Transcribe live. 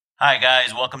Hi,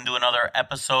 guys. Welcome to another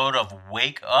episode of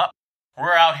Wake Up.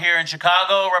 We're out here in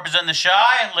Chicago representing the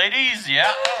Shy. Ladies,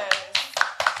 yeah.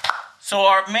 So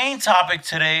our main topic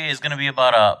today is going to be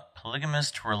about a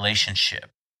polygamous relationship.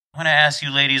 I'm going to ask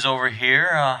you ladies over here,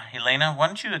 Elena, why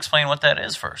don't you explain what that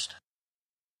is first?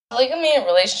 Polygamy in a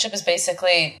relationship is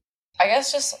basically, I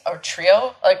guess, just a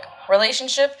trio,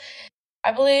 relationship,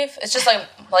 I believe. It's just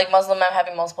like Muslim men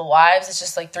having multiple wives. It's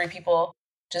just like three people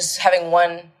just having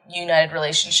one united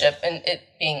relationship and it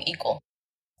being equal.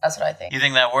 That's what I think. You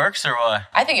think that works or what?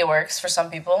 I think it works for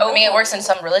some people. I mean, it works in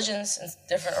some religions and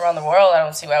different around the world. I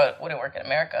don't see why it wouldn't work in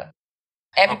America.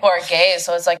 And people are gay,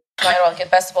 so it's like, might as well get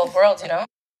best of both worlds, you know?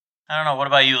 I don't know. What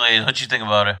about you, ladies? What you think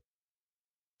about it?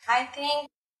 I think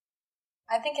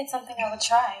it's something I would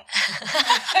try.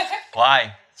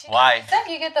 Why? Why?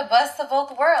 You get the best of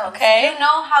both worlds. Okay. You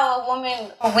know how a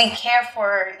woman, we care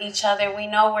for each other. We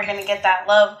know we're going to get that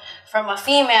love from a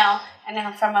female and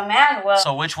then from a man. Well,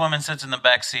 So which woman sits in the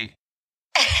back seat?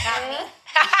 not me.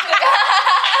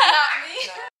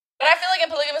 But I feel like in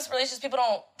polygamous relationships, people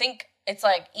don't think it's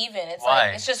like even. It's Why?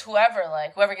 like, it's just whoever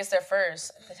gets there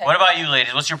first. What about you,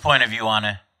 ladies? What's your point of view on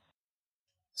it?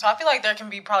 So I feel like there can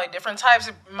be probably different types.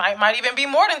 It might even be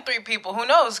more than three people. Who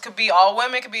knows? It could be all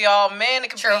women. It could be all men. It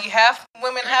could be half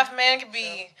women, half men. It could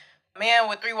be a man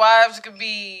with three wives. It could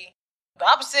be the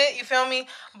opposite. You feel me?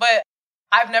 But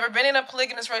I've never been in a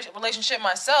polygamous relationship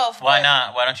myself. Why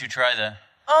not? Why don't you try that?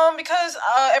 Because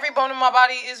every bone in my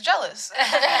body is jealous. So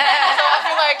I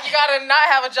feel like you gotta not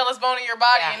have a jealous bone in your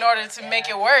body in order to make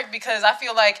it work. Because I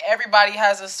feel like everybody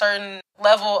has a certain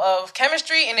level of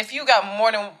chemistry, and if you got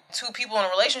more than two people in a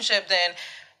relationship, then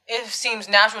it seems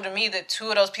natural to me that two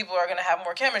of those people are gonna have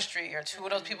more chemistry, or two of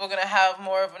those people are gonna have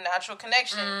more of a natural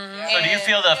connection. So do you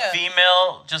feel the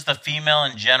female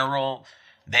in general,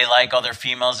 they like other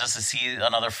females just to see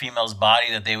another female's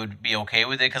body, that they would be okay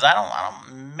with it? Because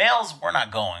males, we're not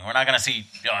going. We're not going to see,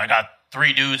 I got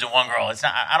three dudes and one girl. It's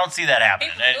not. I don't see that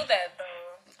happening. People do that,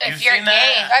 though. You've seen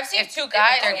that? I've seen two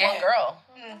guys and one girl.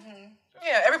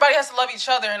 Yeah, everybody has to love each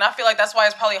other, and I feel like that's why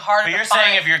it's probably harder But to you're find.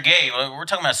 saying if you're gay, we're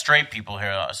talking about straight people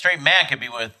here. A straight man could be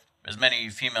with as many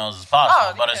females as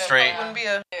possible, but a straight... wouldn't be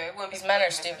a... Because men are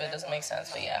stupid, doesn't make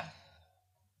sense, but yeah.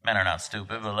 Men are not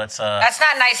stupid, but let's... That's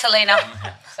not nice, Elena.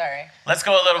 Sorry. Let's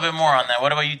go a little bit more on that.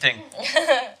 What about you think?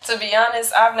 To be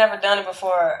honest, I've never done it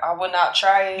before. I would not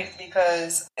try it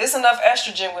because it's enough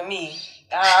estrogen with me.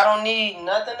 I don't need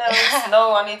nothing else.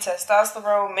 No, I need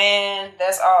testosterone, man.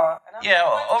 That's all. Yeah,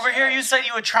 over here you said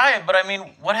you would try it, but I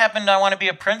mean, what happened to I want to be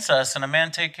a princess and a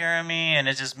man take care of me and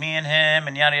it's just me and him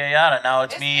and yada yada yada. Now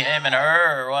it's me, him, and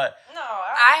her, or what? No,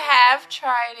 I have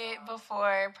tried it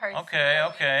before, personally.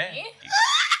 Okay.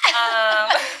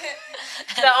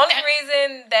 The only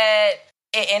reason that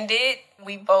it ended,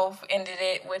 we both ended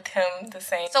it with him the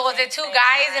same. So was it two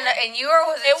guys and you, or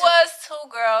was it? It was two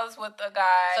girls with a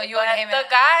guy. So you and him. The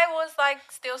guy was like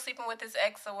still sleeping with his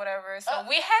ex or whatever. So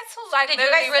we had to like.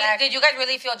 Did you guys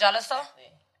really feel jealous though?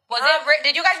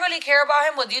 Did you guys really care about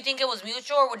him? Do you think it was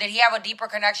mutual, or did he have a deeper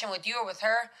connection with you or with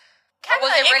her? Or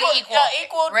was it really equal?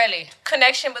 Equal Really?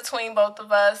 connection between both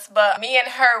of us, but me and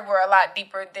her were a lot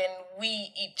deeper than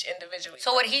we each individually.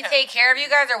 So would he take care of you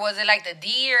guys, or was it like the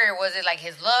D, or was it like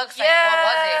his looks? Yeah, Like,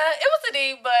 what was it? it was a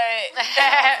D, but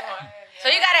So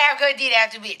you gotta have good D to have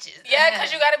two bitches. yeah,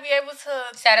 because you got to be able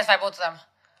to satisfy both of them.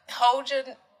 hold your,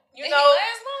 pace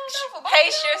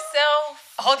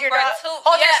yourself. Hold your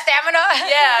for your stamina.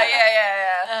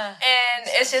 Yeah. And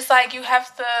it's just like you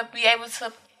have to be able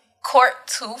to court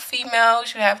two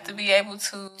females. You have to be able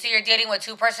to. So you're dealing with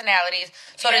two personalities.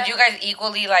 So did you guys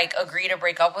equally like agree to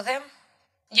break up with him?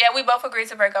 Yeah, we both agreed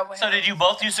to break up with him. So did you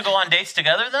both used to go on dates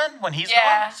together then when he's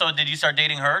Yeah. gone? So did you start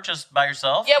dating her just by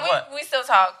yourself? Yeah, or what? we still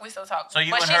talk. So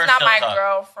you but and she's her not still my talk?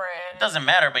 girlfriend. It doesn't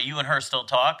matter, but you and her still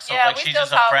talk. So Yeah, like we she's still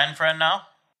just talk. a friend now.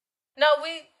 No,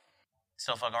 we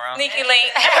Still fucking around. sneaky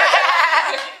link.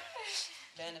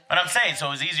 But I'm saying, so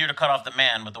it was easier to cut off the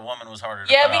man, but the woman was harder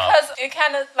to Yeah, cut off. because it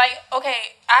kind of like, okay,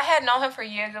 I had known him for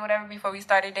years or whatever before we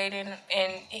started dating,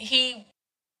 and he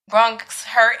brung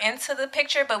her into the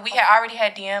picture, but we had already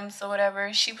had DMs or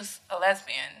whatever. She was a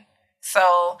lesbian,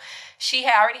 so she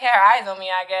had already had her eyes on me,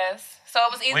 I guess. So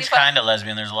it was easy. Which kind of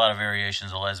lesbian? There's a lot of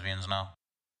variations of lesbians now.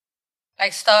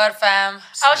 Like stud, femme.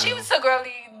 Oh, she was a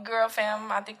girl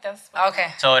femme. I think that's what Okay.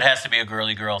 So it has to be a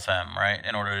girly girl femme, right?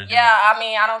 In order to do Yeah, it. I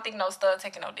mean, I don't think no stud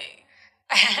taking no dick.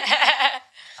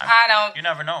 I don't. You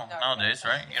never know nowadays,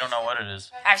 right? You don't know what it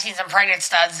is. I've seen some pregnant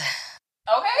studs.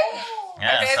 Okay.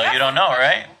 Yeah, so you don't know,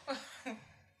 right?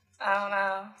 I don't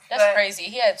know. That's But crazy.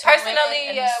 He had two personally, women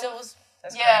and yeah. he still was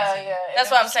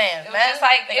That's what I'm saying. It was just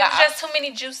like it was just too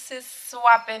many juices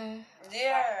swapping.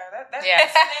 Yeah, that's the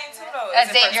thing too, though.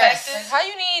 That's Is it dangerous. protected? How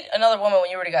you need another woman when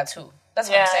you already got two? That's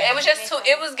what I'm saying. It was just too.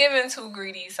 It was given too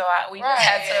greedy, so we just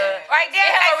had to. Right there,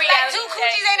 like 2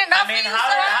 coochies ain't enough I mean, for you.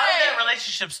 how did that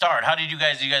relationship start? How did you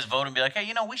guys vote and be like, hey,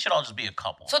 we should all just be a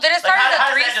couple? So did it start as a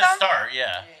how did that just threesome? start?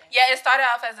 Yeah. Yeah, it started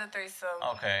off as a threesome.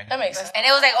 Okay. That makes sense. And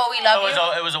it was like, oh, we love you.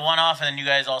 It was a one-off, and then you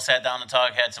guys all sat down to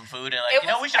talk, had some food, and It we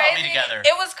was should all be together.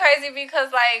 It was crazy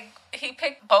because he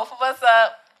picked both of us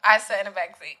up. I sat in the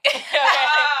back seat. To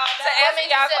answer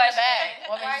y'all question.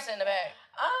 What made you sit in the bag?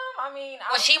 I mean,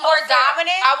 Was she more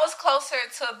dominant? I was closer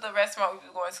to the restaurant we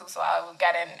were going to, so I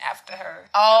got in after her.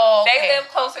 Oh, okay. They lived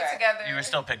closer together. You were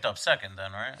still picked up second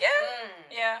then, right?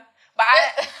 Yeah. But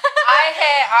I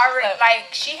had already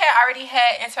she had already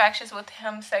had interactions with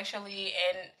him sexually,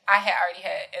 and I had already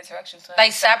had interactions with him.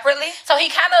 Like separately? So he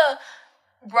kind of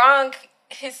brung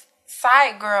his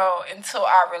side girl into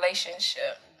our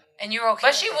relationship. And you were okay.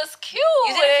 But she was cute.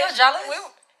 You didn't feel jealous?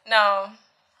 No.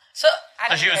 So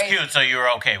she was cute, so you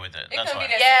were okay with it. That's why.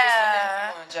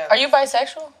 Yeah. Are you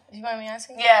bisexual? Do you mind me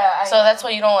asking? Yeah. So that's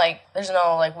what you don't like. There's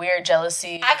no weird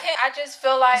jealousy. I just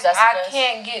feel like I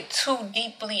can't get too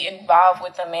deeply involved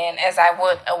with a man as I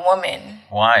would a woman.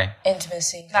 Why?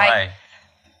 Intimacy. Why?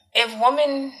 If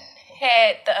women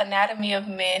had the anatomy of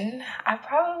men, I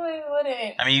probably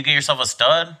wouldn't. I mean, you get yourself a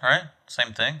stud, right?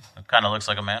 Same thing. It kind of looks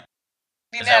like a man.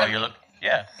 Is that what you're looking?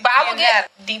 Yeah. But I would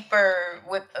get deeper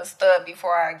with a stud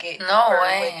before I get deeper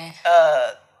way. with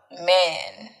a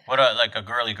man. What like a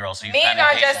girly girl? So you Men kind of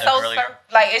are hate just the so girly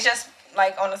it's just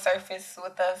on the surface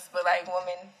with us, but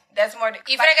women. That's more. You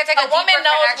feel like I take a woman deeper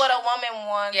knows connection? what a woman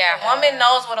wants. Yeah. A woman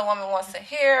knows what a woman wants to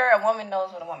hear. A woman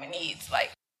knows what a woman needs.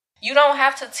 You don't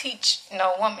have to teach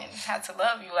no woman how to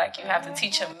love you like you have to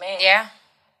teach a man. Yeah.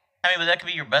 I mean, but that could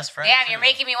be your best friend. Damn, too. you're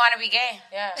making me want to be gay.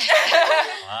 Yeah.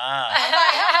 Wow.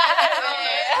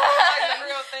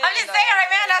 I'm just saying,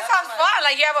 man, that sounds fun.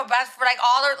 You have a best friend,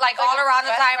 all around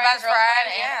the time best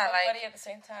friend. Yeah, everybody at the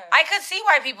same time. I could see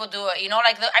why people do it.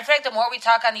 I feel like the more we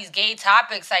talk on these gay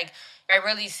topics, I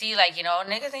really see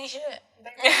niggas ain't shit.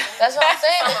 That's what I'm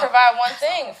saying. They provide one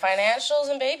thing: financials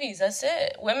and babies. That's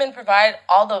it. Women provide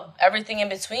everything in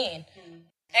between.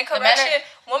 And correction,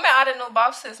 women are the new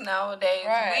bosses nowadays.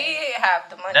 Right. We have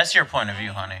the money. That's your point of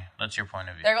view, honey. That's your point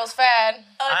of view. There goes Fad.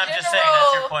 I'm just saying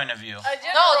that's your point of view.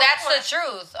 No, that's the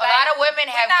truth. A lot of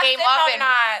women have came up and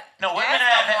No,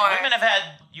 women have had.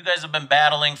 You guys have been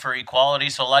battling for equality,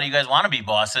 so a lot of you guys want to be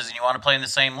bosses and you want to play in the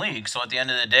same league. So at the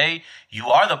end of the day, you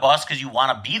are the boss because you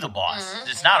want to be the boss. Mm-hmm.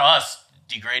 It's not us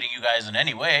degrading you guys in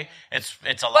any way. It's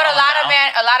a lot. But a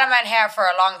lot of men have for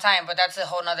a long time. But that's a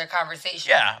whole nother conversation.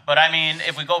 Yeah, but I mean,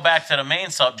 if we go back to the main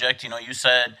subject, you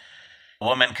said a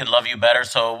woman could love you better.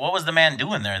 So what was the man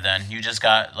doing there then? You just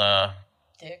got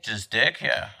dick. Just dick,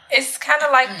 yeah. It's kind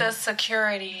of like the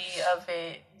security of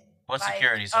it. What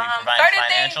security? So you provide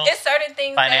financials? It's certain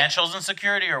things. Financials and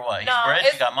security or what? He's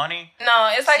rich, he got money? No,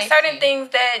 it's certain things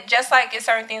that, just like it's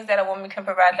certain things that a woman can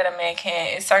provide that a man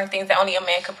can't. It's certain things that only a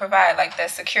man can provide, like that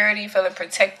security, feeling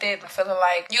protected, feeling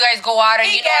like... You guys go out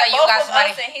and you got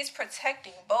somebody... and he's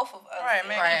protecting both of us. Right,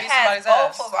 man. He has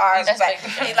both of ours.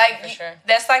 Sure.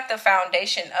 That's the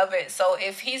foundation of it. So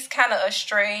if he's kind of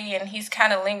astray and he's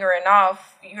kind of lingering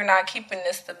off, you're not keeping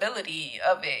the stability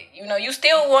of it. You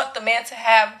still want the man to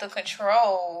have the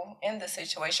control in the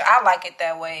situation. I like it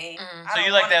that way. So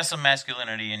you like to have some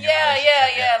masculinity in your yeah,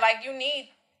 relationship? You need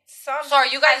some. So are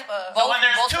you guys So when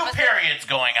there's two periods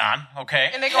going on, okay?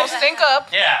 And they're going to sync up.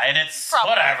 Yeah, and it's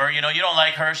whatever. You don't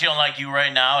like her, she don't like you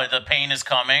right now. The pain is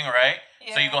coming, right?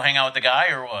 Yeah. So you go hang out with the guy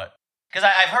or what? Because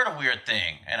I've heard a weird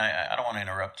thing, and I don't want to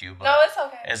interrupt you, but no, it's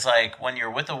okay. It's like when you're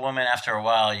with a woman after a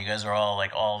while, you guys are all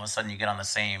all of a sudden you get on the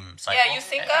same cycle. Yeah, you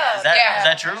sync up. Is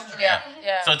that true? Yeah.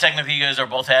 So technically, you guys are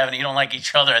both having. You don't like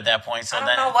each other at that point. So I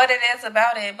don't know what it is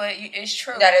about it, but it's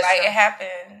true. That is true. It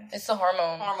happens. It's the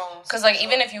hormones. Hormones. Because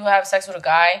even if you have sex with a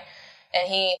guy and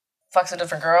he fucks a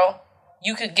different girl,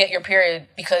 you could get your period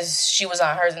because she was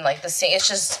on hers and the same.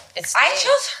 It's I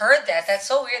just heard that. That's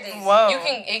so weird. Whoa.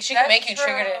 She can make you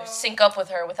trigger to sync up with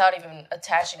her without even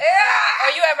attaching. Or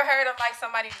you ever heard of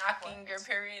somebody knocking your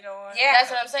period on? Yeah,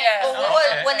 that's what I'm saying. Yeah.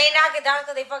 But when they knock it down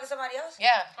because they fucking somebody else.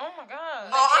 Yeah. Oh my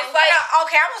god. I'm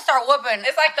gonna start whooping.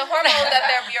 It's like the hormones that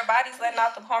your body's letting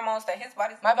out, the hormones that his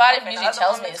body's. My body letting usually out,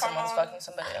 tells me other if someone's women's fucking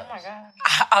somebody else. Oh my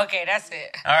god. Okay, that's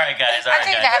it. All right, guys. I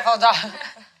take the headphones off.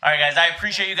 All right, guys. I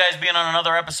appreciate you guys being on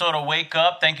another episode of Wake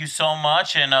Up. Thank you so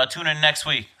much, and tune in next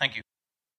week. Thank you.